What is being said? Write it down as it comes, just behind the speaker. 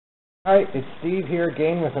Hi, it's Steve here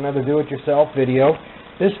again with another do-it-yourself video.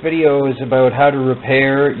 This video is about how to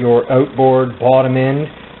repair your outboard bottom end.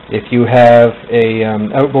 If you have a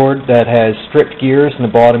outboard that has stripped gears in the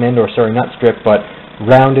bottom end, or sorry, not stripped, but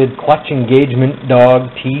rounded clutch engagement dog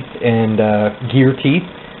teeth and gear teeth.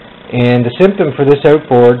 And the symptom for this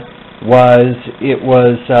outboard was it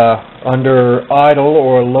was under idle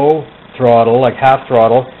or low throttle, like half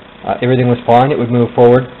throttle, everything was fine, it would move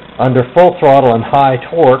forward. Under full throttle and high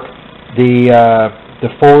torque,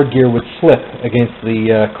 the forward gear would slip against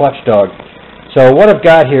the clutch dog. So what I've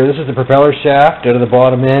got here, this is the propeller shaft out of the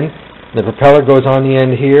bottom end. The propeller goes on the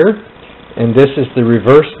end here, and this is the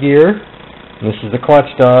reverse gear, and this is the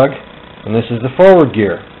clutch dog, and this is the forward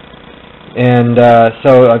gear. And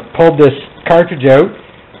so I pulled this cartridge out,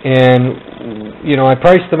 and I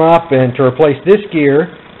priced them up, and to replace this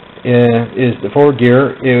gear is the forward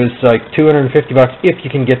gear. It was like $250 if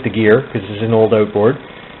you can get the gear, because this is an old outboard.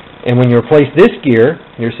 And when you replace this gear,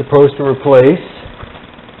 you're supposed to replace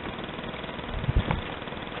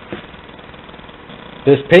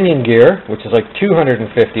this pinion gear, which is like $250,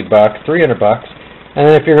 $300. And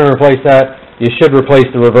then if you're going to replace that, you should replace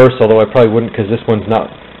the reverse, although I probably wouldn't, because this one's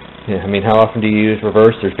not, I mean, how often do you use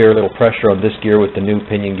reverse? There's very little pressure on this gear with the new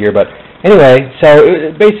pinion gear. But anyway, so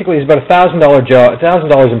it basically is about $1,000 job,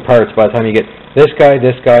 $1,000 in parts by the time you get this guy,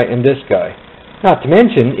 and this guy. Not to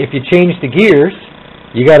mention, if you change the gears,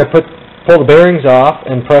 you got to pull the bearings off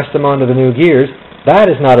and press them onto the new gears.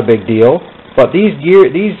 That is not a big deal. But these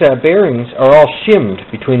bearings are all shimmed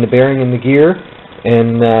between the bearing and the gear,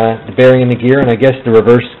 and the bearing and the gear, and I guess the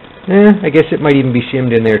reverse. I guess it might even be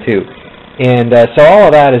shimmed in there too. And so all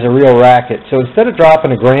of that is a real racket. So instead of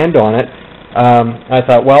dropping $1,000 on it, I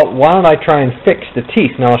thought, well, why don't I try and fix the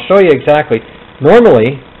teeth? Now I'll show you exactly.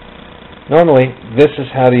 Normally, this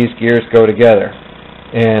is how these gears go together,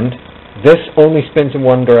 and this only spins in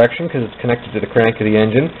one direction because it's connected to the crank of the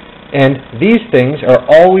engine, and these things are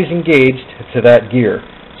always engaged to that gear.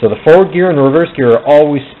 So the forward gear and the reverse gear are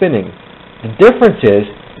always spinning. The difference is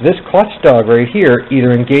this clutch dog right here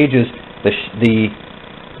either engages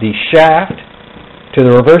the shaft to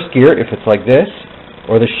the reverse gear if it's like this,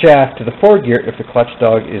 or the shaft to the forward gear if the clutch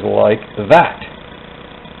dog is like that.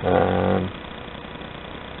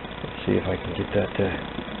 Let's see if I can get that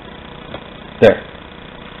there.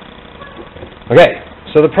 Okay,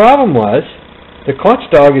 so the problem was the clutch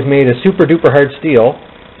dog is made of super duper hard steel,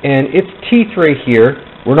 and its teeth right here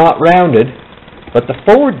were not rounded, but the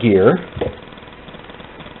forward gear,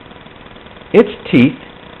 its teeth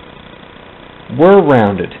were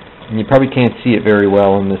rounded. And you probably can't see it very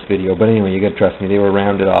well in this video, but anyway, you gotta trust me, they were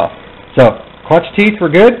rounded off. So, clutch teeth were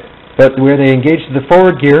good, but where they engaged the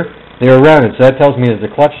forward gear, they were rounded. So that tells me that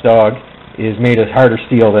the clutch dog is made of harder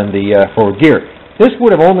steel than the forward gear. This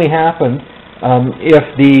would have only happened if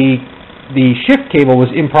the shift cable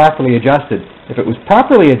was improperly adjusted. If it was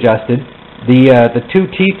properly adjusted, the two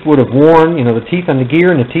teeth would have worn, the teeth on the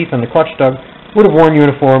gear and the teeth on the clutch dog would have worn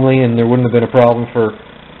uniformly, and there wouldn't have been a problem for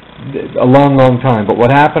a long, long time. But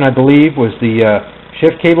what happened, I believe, was the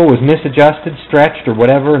shift cable was misadjusted, stretched, or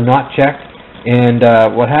whatever, not checked, and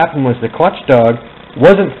what happened was the clutch dog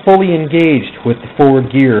wasn't fully engaged with the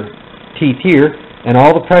forward gear teeth here, and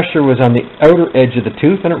all the pressure was on the outer edge of the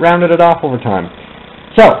tooth, and it rounded it off over time.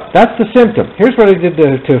 So, that's the symptom. Here's what I did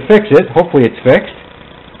to fix it. Hopefully it's fixed.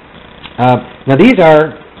 Now these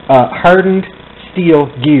are hardened steel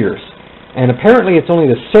gears, and apparently it's only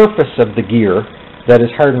the surface of the gear that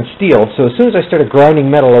is hardened steel. So as soon as I started grinding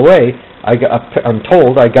metal away, I'm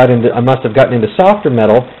told I must have gotten into softer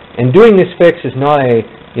metal, and doing this fix is not a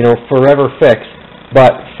forever fix.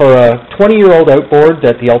 But for a 20-year-old outboard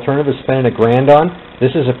that the alternative is spending $1,000 on,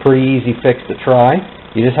 this is a pretty easy fix to try.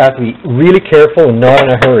 You just have to be really careful and not in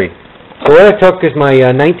a hurry. So what I took is my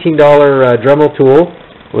 $19 Dremel tool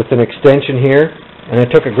with an extension here, and I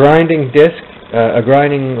took a grinding disc, it's a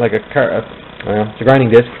grinding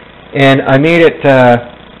disc, and I made it.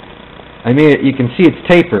 You can see it's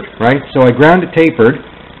tapered, right? So I ground it tapered,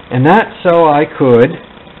 and that's so I could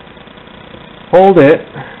hold it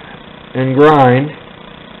and grind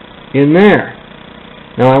in there.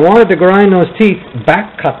 Now I wanted to grind those teeth,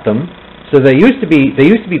 back cut them, so they used to be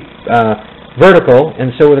vertical,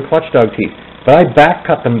 and so were the clutch dog teeth. But I back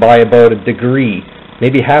cut them by about a degree,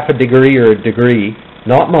 maybe half a degree or a degree,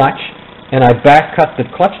 not much, and I back cut the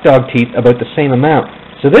clutch dog teeth about the same amount.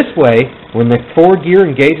 So this way, when the forward gear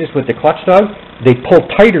engages with the clutch dog, they pull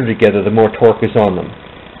tighter together the more torque is on them.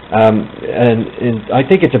 And I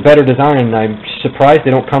think it's a better design, and I'm surprised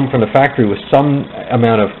they don't come from the factory with some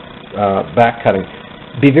amount of back cutting.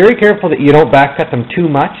 Be very careful that you don't back cut them too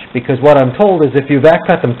much, because what I'm told is if you back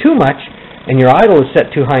cut them too much and your idle is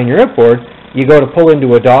set too high in your outboard, you go to pull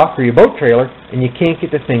into a dock or your boat trailer, and you can't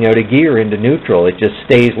get the thing out of gear into neutral. It just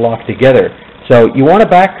stays locked together. So you want to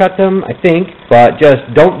back cut them, I think, but just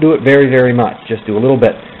don't do it very, very much. Just do a little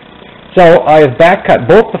bit. So I have back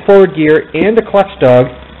cut both the forward gear and the clutch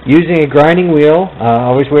dog using a grinding wheel.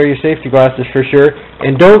 Always wear your safety glasses for sure,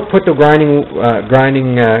 and don't put the grinder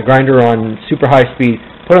on super high speed.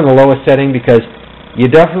 Put it on the lowest setting, because you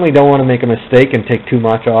definitely don't want to make a mistake and take too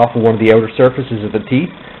much off of one of the outer surfaces of the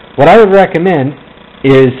teeth. What I would recommend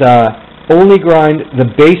is only grind the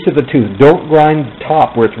base of the tooth. Don't grind the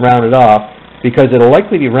top where it's rounded off, because it'll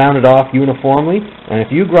likely be rounded off uniformly. And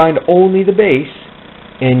if you grind only the base,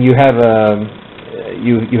 and you have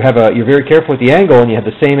you're very careful with the angle, and you have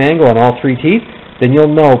the same angle on all three teeth, then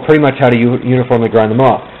you'll know pretty much how to uniformly grind them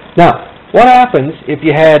off. Now, what happens if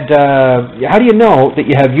you had, how do you know that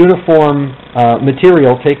you have uniform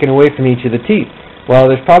material taken away from each of the teeth? Well,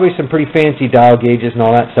 there's probably some pretty fancy dial gauges and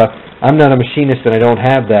all that stuff. I'm not a machinist and I don't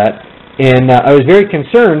have that. And I was very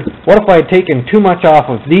concerned, what if I had taken too much off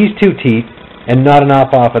of these two teeth and not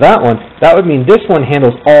enough off of that one? That would mean this one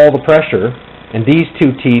handles all the pressure, and these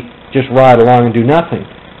two teeth just ride along and do nothing.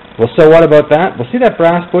 Well, so what about that? Well, see that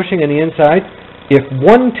brass bushing on the inside? If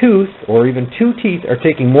one tooth or even two teeth are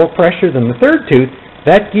taking more pressure than the third tooth,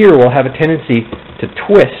 that gear will have a tendency to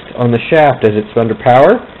twist on the shaft as it's under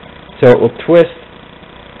power. So it will twist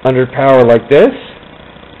under power like this,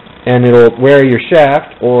 and it'll wear your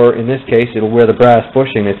shaft, or in this case, it'll wear the brass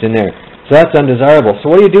bushing that's in there. So that's undesirable. So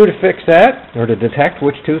what do you do to fix that, or to detect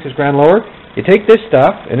which tooth is ground lower? You take this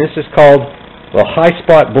stuff, and this is called, well, High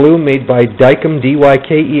Spot Blue, made by Dykem,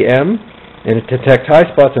 D-Y-K-E-M. And it detects high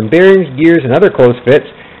spots on bearings, gears, and other closed fits.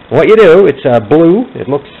 And what you do, it's blue. It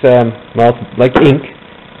looks, well, like ink.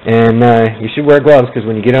 And you should wear gloves, because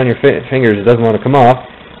when you get on your fingers, it doesn't want to come off.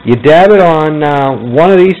 You dab it on one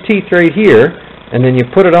of these teeth right here, and then you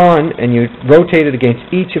put it on, and you rotate it against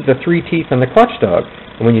each of the three teeth on the clutch dog.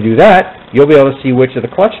 And when you do that, you'll be able to see which of the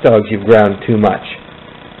clutch dogs you've ground too much.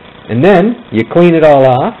 And then you clean it all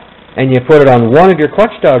off, and you put it on one of your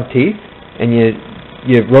clutch dog teeth, and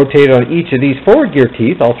you rotate on each of these forward gear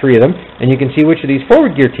teeth, all three of them, and you can see which of these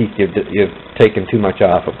forward gear teeth you've taken too much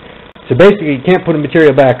off of. So basically, you can't put the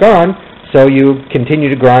material back on, so you continue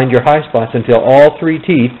to grind your high spots until all three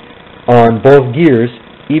teeth on both gears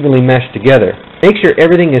evenly mesh together. Make sure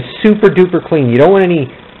everything is super duper clean. You don't want any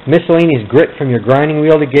miscellaneous grit from your grinding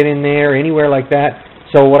wheel to get in there, anywhere like that.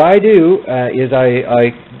 So what I do is I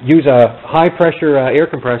use a high pressure air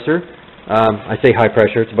compressor. I say high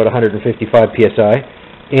pressure, it's about 155 psi,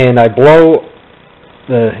 and I blow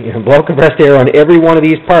compressed air on every one of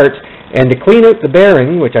these parts. And to clean out the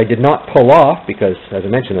bearing, which I did not pull off because, as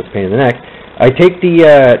I mentioned, that's a pain in the neck, I take the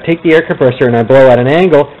air compressor and I blow at an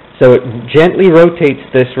angle so it gently rotates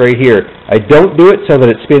this right here. I don't do it so that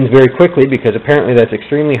it spins very quickly, because apparently that's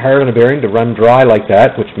extremely hard on a bearing to run dry like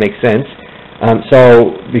that, which makes sense.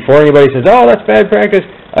 So before anybody says, "Oh, that's bad practice,"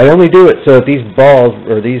 I only do it so that these balls,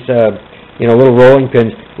 or these little rolling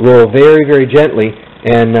pins, roll very, very gently,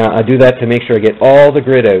 and I do that to make sure I get all the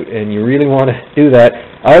grit out. And you really want to do that.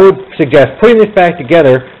 I would suggest putting this back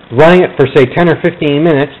together, running it for say 10 or 15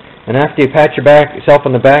 minutes, and after you pat yourself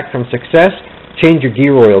on the back from success, change your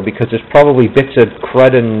gear oil, because there's probably bits of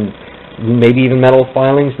crud and maybe even metal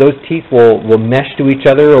filings. Those teeth will mesh to each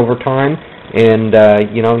other over time, and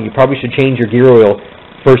you probably should change your gear oil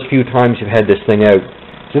first few times you've had this thing out.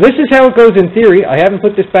 So this is how it goes in theory. I haven't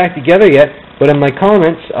put this back together yet, but in my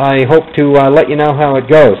comments I hope to let you know how it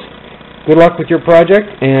goes. Good luck with your project,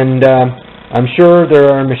 and I'm sure there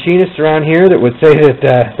are machinists around here that would say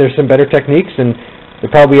that there's some better techniques, and there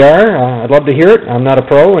probably are. I'd love to hear it. I'm not a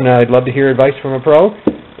pro, and I'd love to hear advice from a pro.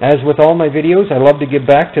 As with all my videos, I love to give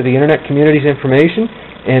back to the internet community's information,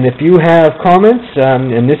 and if you have comments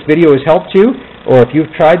and this video has helped you, or if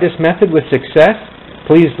you've tried this method with success,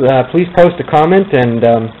 please post a comment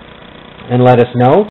and let us know.